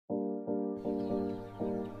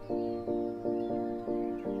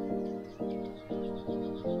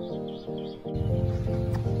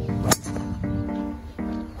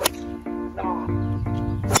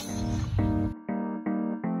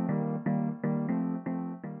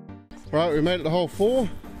Right, we made it to hole 4.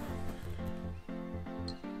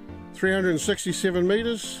 367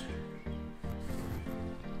 metres.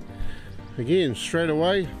 Again, straight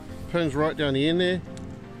away, pin's right down the end there.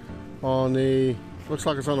 On the, looks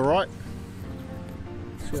like it's on the right.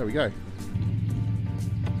 See how we go.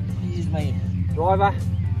 Here's my driver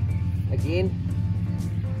again.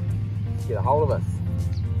 Let's get a hold of this.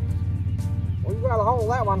 We got a hold of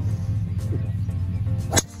that one.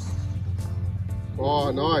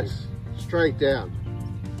 Oh, nice. Straight down.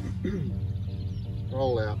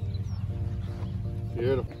 Roll out.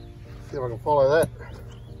 Beautiful. See if I can follow that.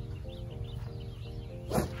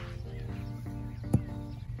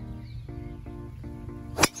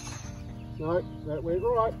 No, that went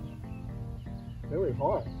right. That went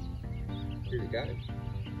high. Here we go.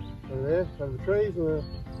 Over there, over the trees and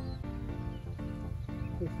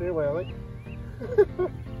the fairway, I think.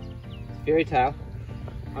 Fairy tale.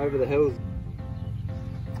 Over the hills.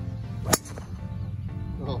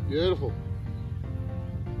 Oh, beautiful.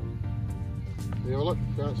 Yeah, look,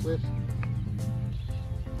 dance left.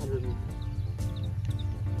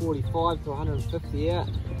 145 to 150 out.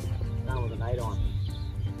 Done with an 8 on.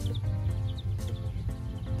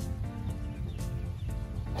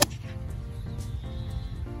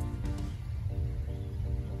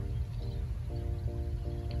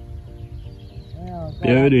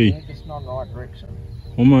 Beauty. Just not in the right direction.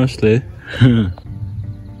 Almost there.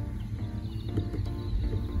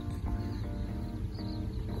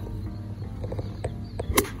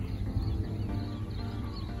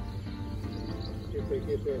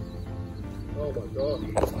 Get there. Oh my god.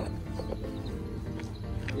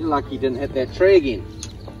 You're lucky you didn't hit that tree again.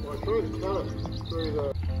 Well, I tried to cut it through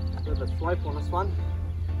the... Bit of a slope on this one.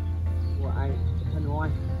 Well, aim the pin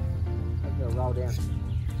line. Maybe it'll roll down.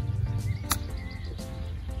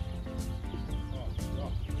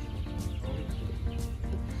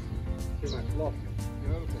 Too much loft.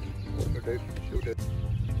 Beautiful. Sure do. Sure do.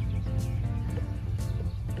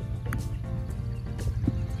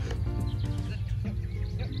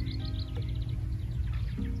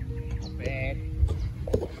 Not bad.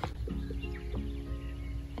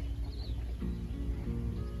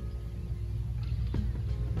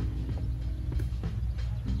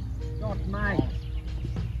 Not mate.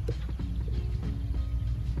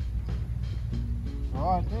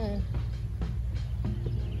 Right there.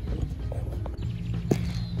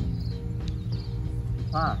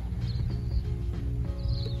 Ah.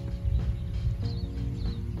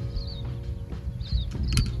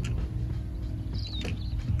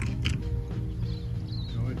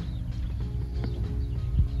 Good.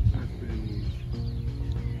 That's pretty neat.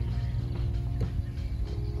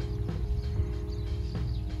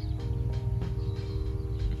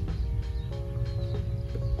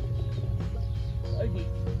 Okay.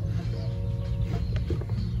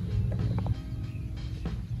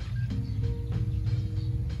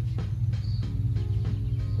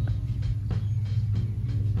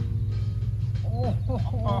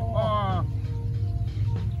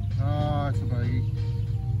 Oh, it's a bogey.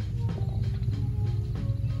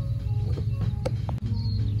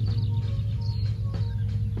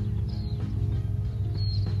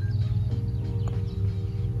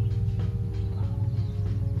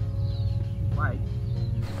 Wait.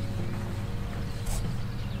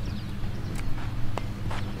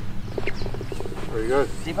 There you go.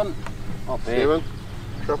 7. Not bad. 7.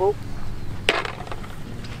 Triple.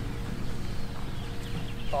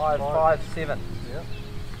 5, 5, 7. Yeah.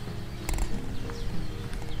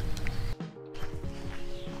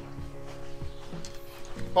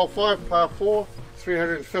 Hole 5, par 4,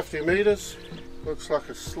 350 metres. Looks like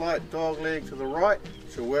a slight dog leg to the right.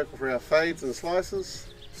 Should work for our fades and slices.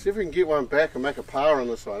 See if we can get one back and make a par on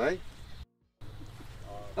this one, eh?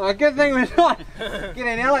 Oh, good thing we're not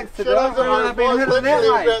getting Alex to do it. I might have been hitting that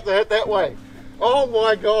way. About to hit that way. Oh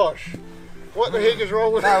my gosh. What the heck is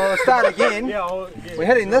wrong with No, we'll start again. We're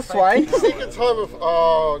heading this way. Second time of...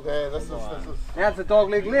 Oh, man, this is... Now it's a dog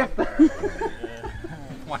leg left.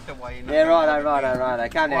 Yeah,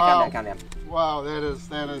 right. Calm down, calm down. Wow, that is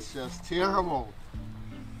just terrible.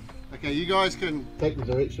 Okay, you guys can take the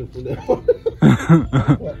direction from now on.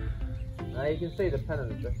 No, you can see the pin in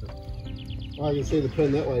the distance. Oh, you can see the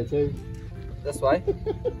pin that way too. This way? I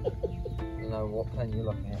don't know what pin you're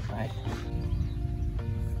looking at, mate.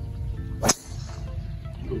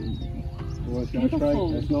 Oh, it's going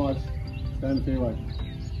straight. That's nice. Down the fairway.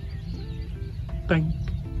 Bang.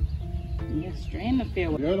 Yeah, straight in the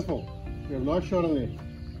fairway. Beautiful. You have a nice shot in there.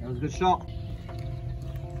 That was a good shot.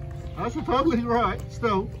 That's totally right,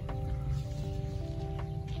 still.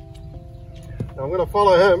 Now I'm going to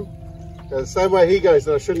follow him the same way he goes,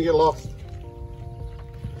 so I shouldn't get lost.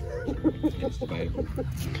 It's debatable.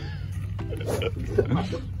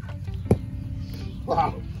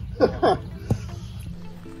 Wow.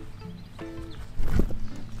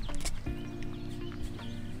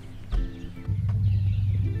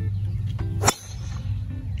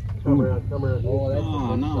 Come around. Oh, that's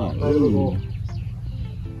Oh, no. Ooh.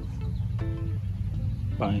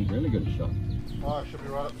 Bang. really good shot. Oh, it should be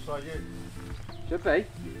right up beside you. Should be.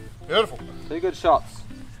 Beautiful. 2 good shots.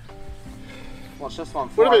 Watch this one.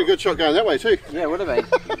 Would have been a good shot going that way too. Yeah, would have been.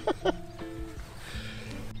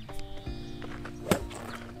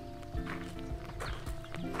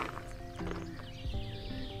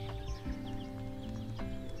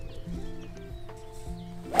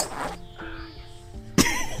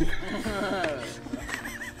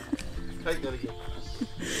 Take that again.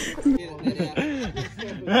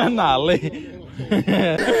 Nah, Lee.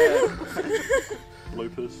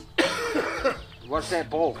 Bloopers. Watch that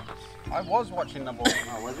ball. I was watching the ball.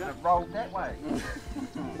 Oh, was it? It rolled that way.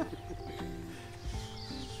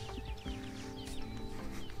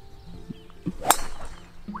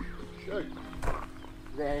 Shoot.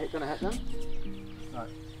 Is that gonna hit them? No.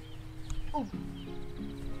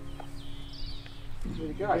 Where'd it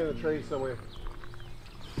In go? a tree somewhere.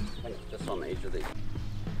 Just on the edge of these.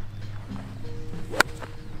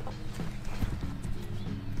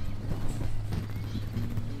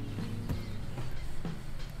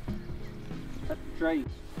 Hit the tree.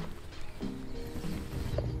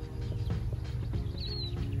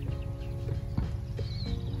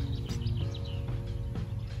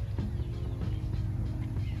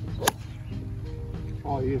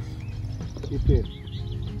 Oh yes. Get there.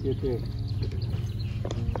 Get there.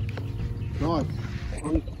 Nice.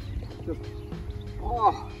 Just,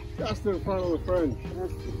 Oh, just in front of the fringe.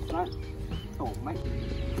 that's oh, mate.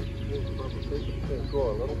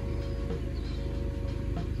 Draw a little.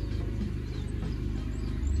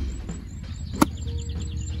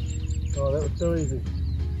 Oh, that was too easy.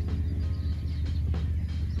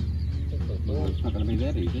 Well, it's not going to be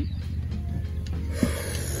that easy.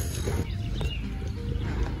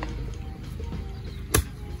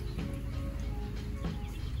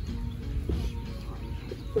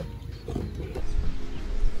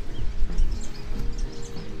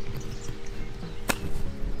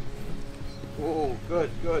 Oh, good.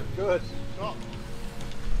 Stop.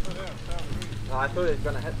 Oh, I thought it was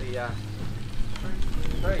going to hit the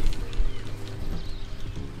tree.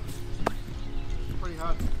 It's pretty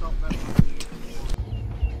hard to stop that one.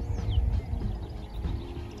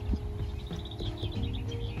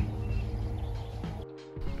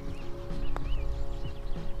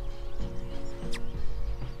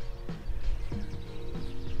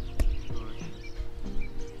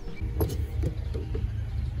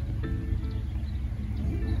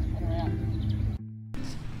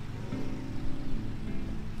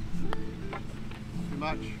 Too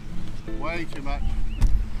much. Way too much.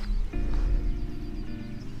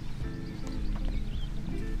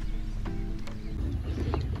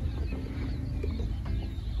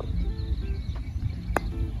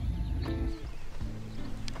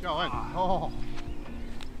 Go in. Oh.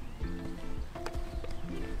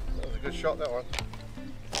 That was a good shot, that one.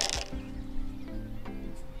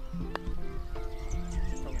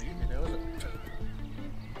 Not gonna hit me now, is it?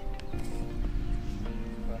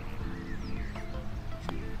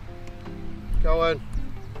 Go in.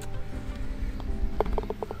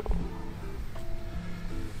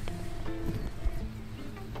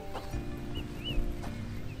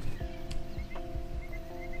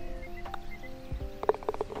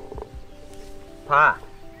 Par.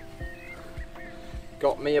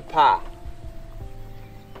 Got me a par.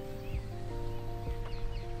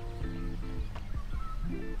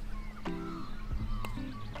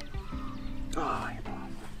 Oh, you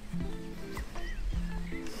bastard.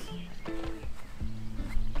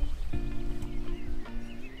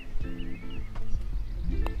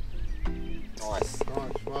 Nice.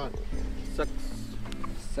 Nice one.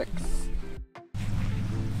 6.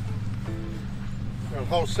 On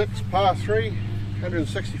hole 6, par 3,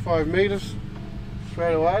 165 metres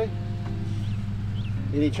straight away.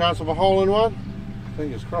 Any chance of a hole in one?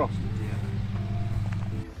 Fingers crossed.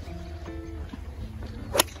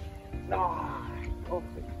 No. Off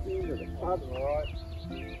the end of the club. Alright.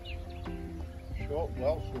 Short,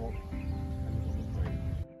 well short.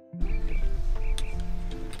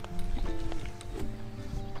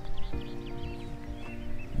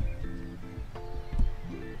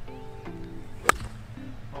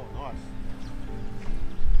 Oh, nice.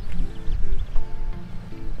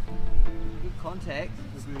 Good contact.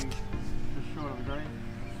 This will be just short of the green.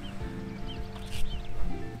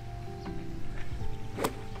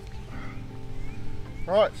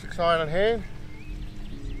 Right, 6 iron in hand.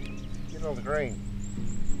 Get on the green.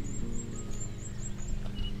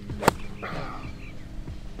 I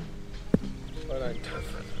don't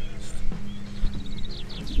tough it.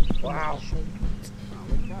 Wow.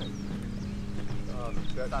 Oh,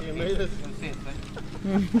 about 10 metres.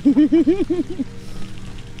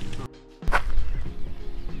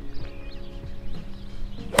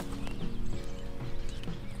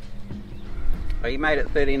 So you made it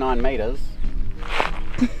 39 metres.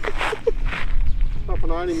 Up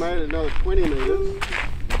and I only made it another 20 metres.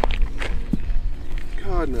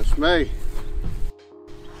 Goodness me.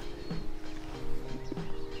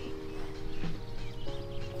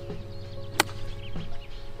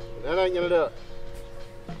 That ain't gonna do it.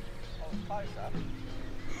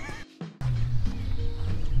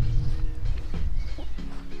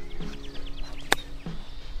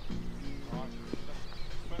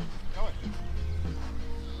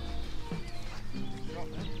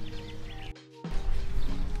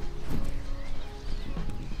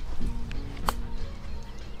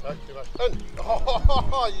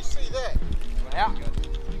 Oh, you see that? Yeah.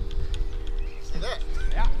 See that?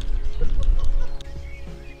 Yeah.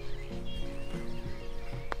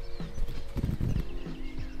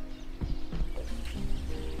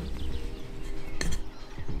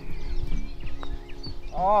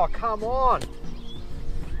 Oh, come on.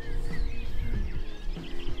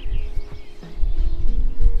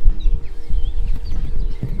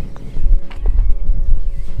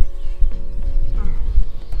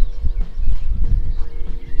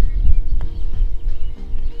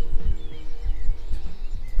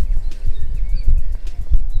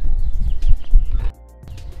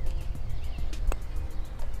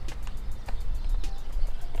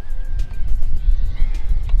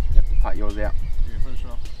 Cut yours out. Yeah, finish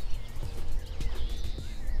off.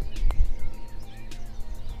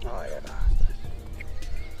 Oh yeah,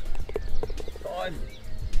 God.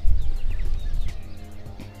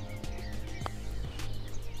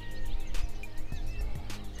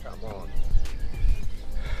 Come on.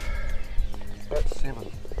 That's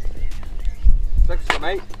 7. 6 for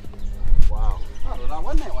me. Wow. Oh, did I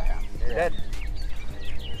win that way out? Yeah. Dad.